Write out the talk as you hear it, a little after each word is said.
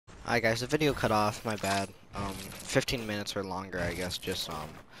Alright guys, the video cut off, my bad. 15 minutes or longer, I guess, just,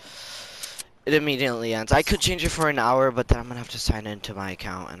 it immediately ends. I could change it for an hour, but then I'm gonna have to sign into my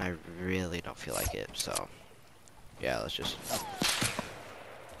account, and I really don't feel like it, so. Yeah, let's just.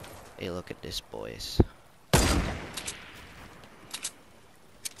 Hey, look at this, boys.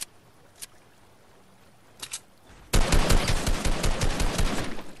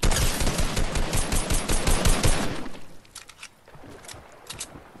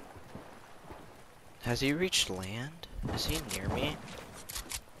 Has he reached land? Is he near me?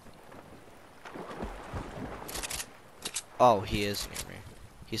 Oh, he is near me.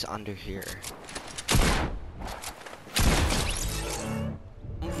 He's under here.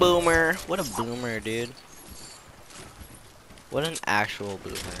 Boomer! What a boomer, dude. What an actual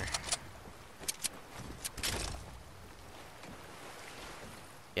boomer.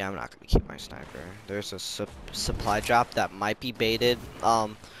 Yeah, I'm not gonna keep my sniper. There's a supply drop that might be baited.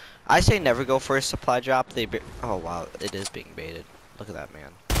 I say never go for a supply drop. Oh wow, it is being baited. Look at that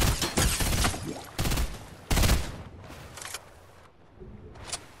man.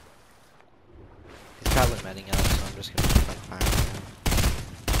 He's probably medding up, so I'm just gonna keep on firing him.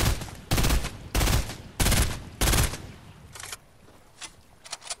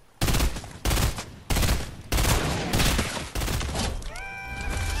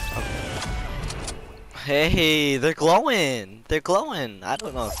 Hey, they're glowing. They're glowing. I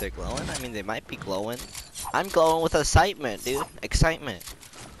don't know if they're glowing. I mean, they might be glowing. I'm glowing with excitement, dude. Excitement.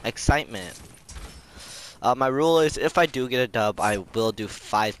 Excitement. My rule is if I do get a dub, I will do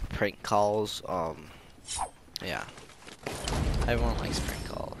 5 prank calls. Yeah. Everyone likes prank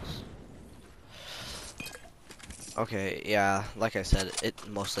calls. Okay, yeah, like I said, it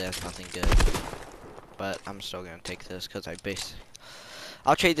mostly has nothing good. But I'm still gonna take this because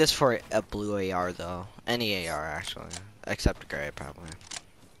I'll trade this for a blue AR though. Any AR actually. Except gray probably.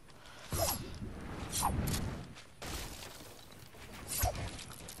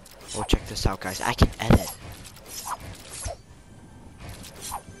 Oh, check this out guys. I can edit.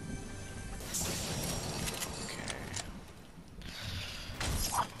 Okay.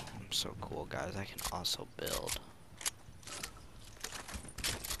 I'm so cool guys. I can also build.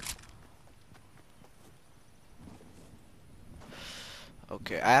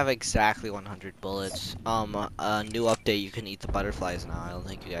 Okay, I have exactly 100 bullets. A new update, you can eat the butterflies now. I don't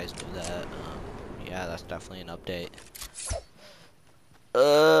think you guys knew that. Yeah, that's definitely an update.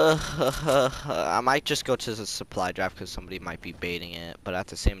 I might just go to the supply drop because somebody might be baiting it, but at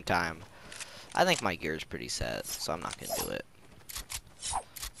the same time, I think my gear is pretty set, so I'm not gonna do it.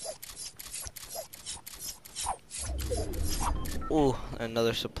 Ooh,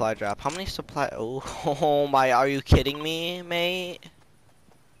 another supply drop. How many supply? Oh my, are you kidding me, mate?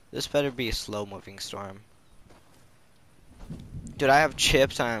 This better be a slow-moving storm. Dude, I have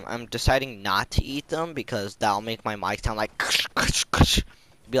chips and I'm deciding not to eat them because that'll make my mic sound like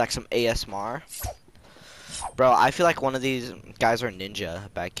be like some ASMR. Bro, I feel like one of these guys are ninja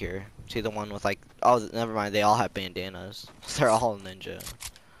back here. See the one with like, oh, never mind, they all have bandanas. They're all ninja.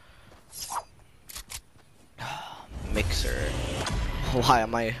 Mixer. Why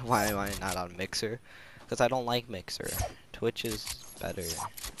am I not on Mixer? Because I don't like Mixer. Twitch is better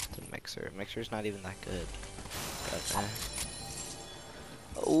than Mixer. Mixer's not even that good.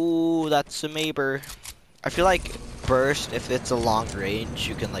 But, ooh, that's a Maber. I feel like burst, if it's a long range,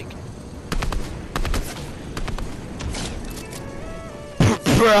 you can like.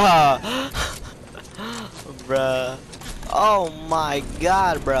 Bruh! Bruh. Oh my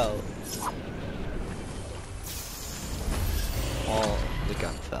god, bro. Oh, the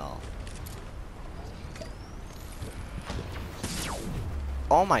gun fell.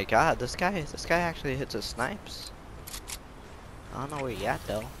 Oh my god, this guy actually hits his snipes. I don't know where you at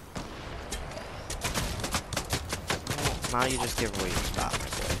though. Now you just give away your spot, my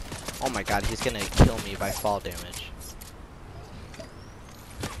boy. Oh my god, he's gonna kill me by fall damage.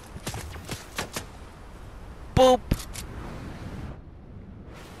 Boop!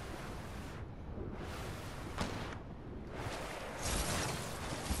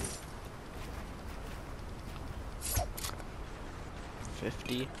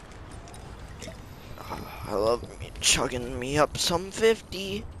 $50. Oh, I love me chugging me up some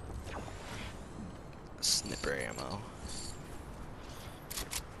 50. Snipper ammo.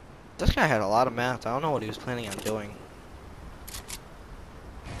 This guy had a lot of mats. I don't know what he was planning on doing.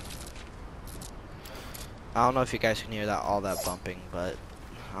 I don't know if you guys can hear all that bumping, but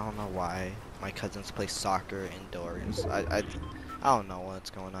I don't know why my cousins play soccer indoors. I don't know what's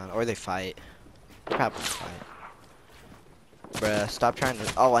going on. Or they fight. Probably fight. Bruh, stop trying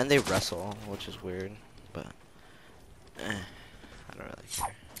to. Oh, and they wrestle, which is weird, but I don't really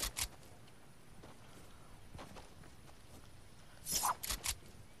care.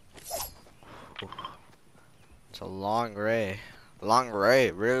 Long Ray. Long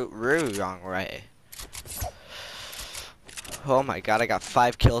Ray. Really long Ray. Oh my god, I got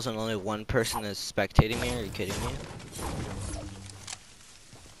 5 kills and only 1 person is spectating me. Are you kidding me?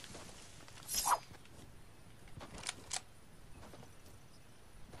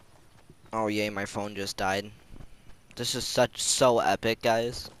 Oh yay, my phone just died. This is so epic,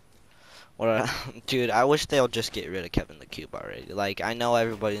 guys. What a, dude, I wish they'll just get rid of Kevin the Cube already. Like, I know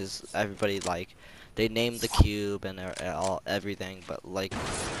everybody like, they named the cube and everything, but like,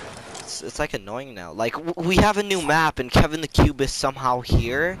 it's like annoying now. Like, we have a new map and Kevin the Cube is somehow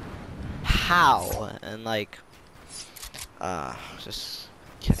here. How? And like, just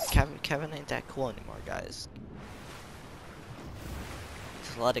Kevin ain't that cool anymore, guys.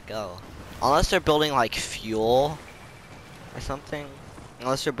 Just let it go. Unless they're building like fuel or something.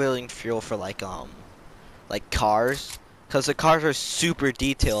 Unless they're building fuel for like cars, because the cars are super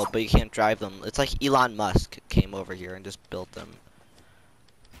detailed, but you can't drive them. It's like Elon Musk came over here and just built them.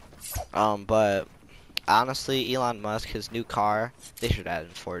 But honestly, Elon Musk, his new car, they should add it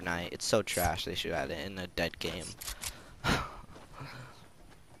in Fortnite. It's so trash. They should add it in a dead game.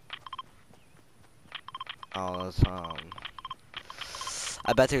 Oh, that's,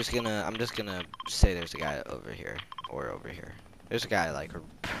 I bet there's gonna. I'm just gonna say there's a guy over here or over here. There's a guy like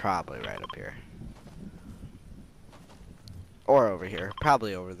probably right up here. Or over here.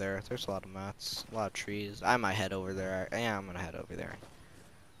 Probably over there. There's a lot of mats, a lot of trees. I might head over there. Yeah, I'm gonna head over there.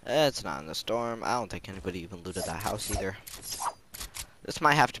 It's not in the storm. I don't think anybody even looted that house either. This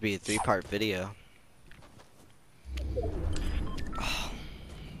might have to be a 3-part video.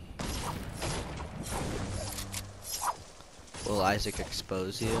 Will Isaac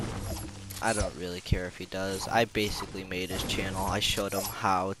expose you? I don't really care if he does. I basically made his channel. I showed him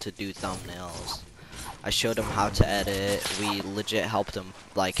how to do thumbnails. I showed him how to edit. We legit helped him,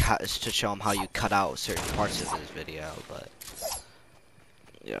 like, to show him how you cut out certain parts of his video, but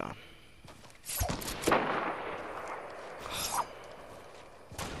yeah.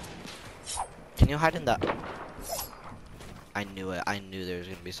 Can you hide in that? I knew it. I knew there was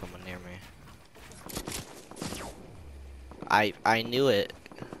gonna be someone near me. I knew it.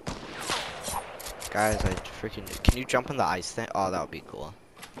 Guys, I freaking knew. Can you jump in the ice thing? Oh, that would be cool.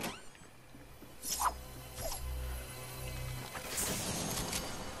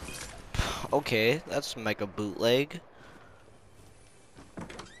 Okay, that's mega bootleg.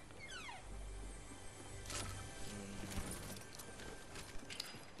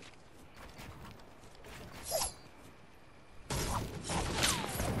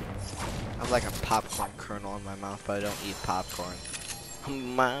 I have like a popcorn kernel in my mouth, but I don't eat popcorn.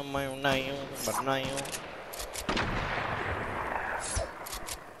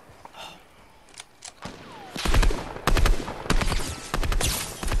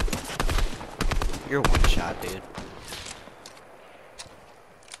 You're one shot, dude.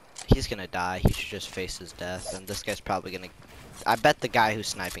 He's gonna die. He should just face his death. And this guy's probably gonna... I bet the guy who's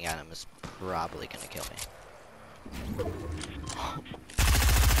sniping at him is probably gonna kill me.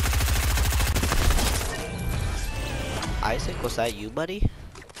 Isaac, was that you, buddy?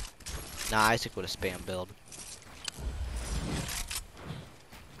 Nah, Isaac would have spam build.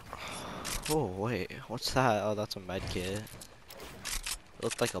 Oh, wait. What's that? Oh, that's a med kit. It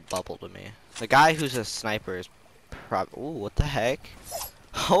looked like a bubble to me. The guy who's a sniper is ooh, what the heck?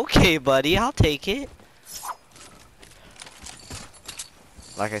 Okay, buddy, I'll take it.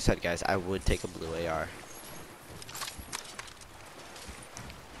 Like I said, guys, I would take a blue AR.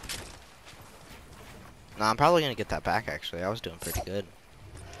 Nah, I'm probably gonna get that back, actually. I was doing pretty good.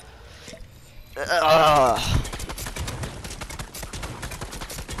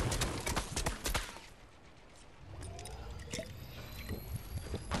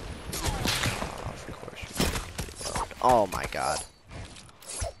 Oh my god.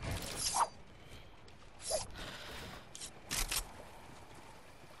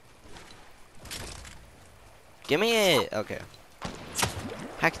 Give me it! Okay.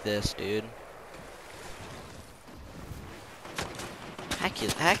 Heck this, dude.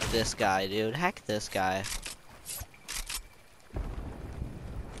 Heck this guy, dude. Heck this guy.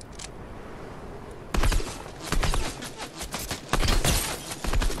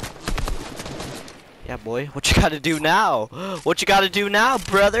 Yeah, boy. What you gotta do now? What you gotta do now,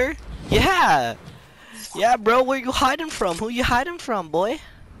 brother? Yeah! Yeah, bro. Where you hiding from? Who you hiding from, boy?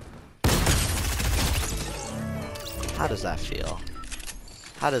 How does that feel?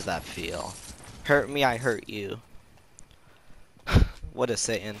 How does that feel? Hurt me, I hurt you. What is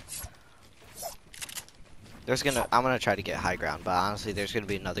Satan? I'm gonna try to get high ground, but honestly, there's gonna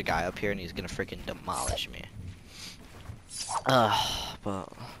be another guy up here, and he's gonna freaking demolish me. But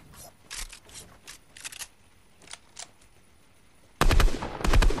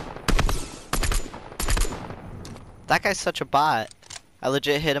That guy's such a bot. I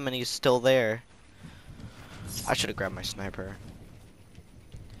legit hit him and he's still there. I should have grabbed my sniper.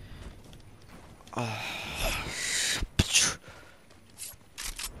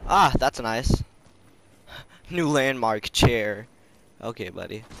 Ah, that's nice. New landmark chair. Okay,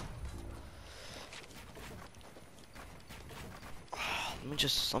 buddy.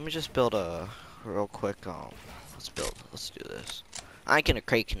 Let me just build a real quick let's do this. I can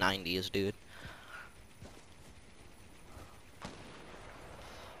crate 90s, dude.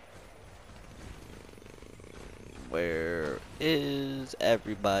 Where is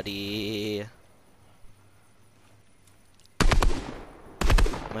everybody? I'm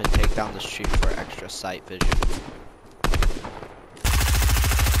gonna take down this tree for extra sight vision.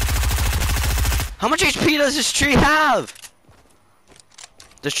 How much HP does this tree have?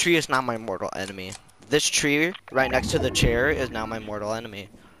 This tree is not my mortal enemy. This tree right next to the chair is now my mortal enemy.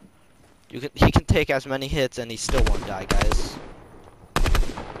 He can take as many hits and he still won't die, guys.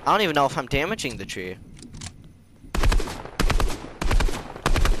 I don't even know if I'm damaging the tree.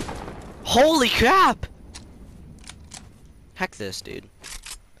 Holy crap! Heck this, dude.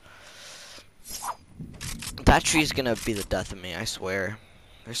 That tree's gonna be the death of me, I swear.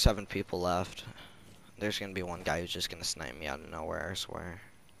 There's 7 people left. There's gonna be one guy who's just gonna snipe me out of nowhere, I swear.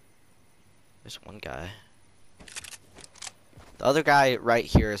 There's one guy. The other guy right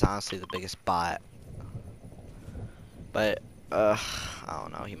here is honestly the biggest bot. But, I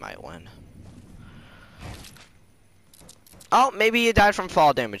don't know, he might win. Oh, maybe he died from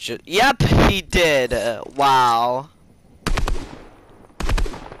fall damage. Yep, he did. Wow.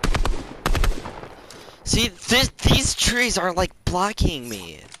 See, these trees are like blocking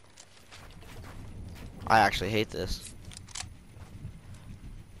me. I actually hate this.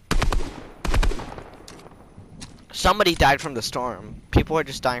 Somebody died from the storm. People are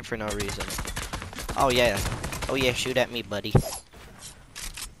just dying for no reason. Oh yeah. Oh yeah, shoot at me, buddy.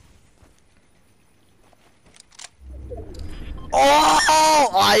 Oh,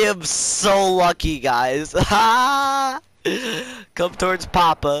 I am so lucky, guys. Come towards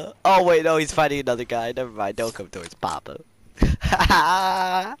Papa. Oh wait, no, he's fighting another guy. Never mind, don't come towards Papa.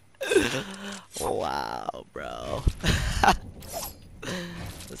 Wow, bro.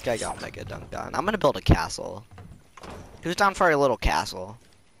 This guy got mega dunked on. I'm gonna build a castle. Who's down for a little castle?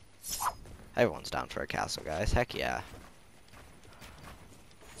 Everyone's down for a castle, guys. Heck yeah.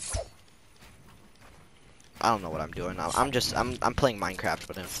 I don't know what I'm doing. I'm playing Minecraft,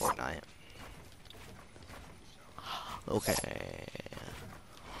 but in Fortnite. Okay.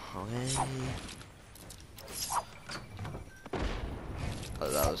 Okay. Oh,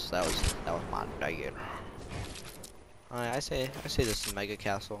 that was mod again. Alright, I say this is Mega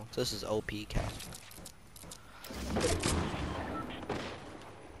Castle. This is OP Castle.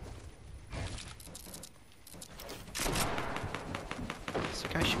 Is the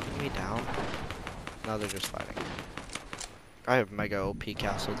guy shooting me down? No, they're just fighting. I have Mega OP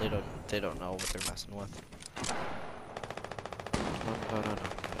Castle. They don't know what they're messing with.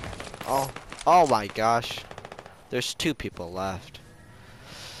 No. Oh my gosh. There's 2 people left.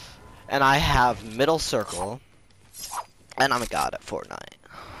 And I have middle circle. And I'm a god at Fortnite.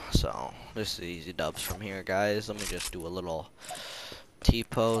 So, this is easy dubs from here, guys. Let me just do a little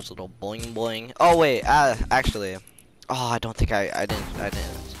T-pose, little boing boing. Oh wait, actually. Oh, I don't think I didn't.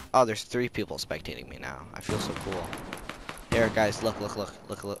 Oh, there's 3 people spectating me now. I feel so cool. Here, guys, look. Where'd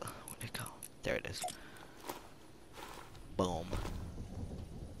it go? There it is. Boom.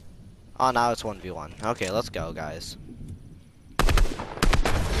 Oh, now it's 1v1. Okay, let's go, guys.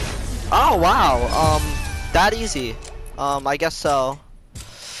 Oh, wow. That easy. I guess so.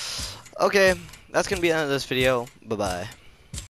 Okay, that's gonna be the end of this video. Bye-bye.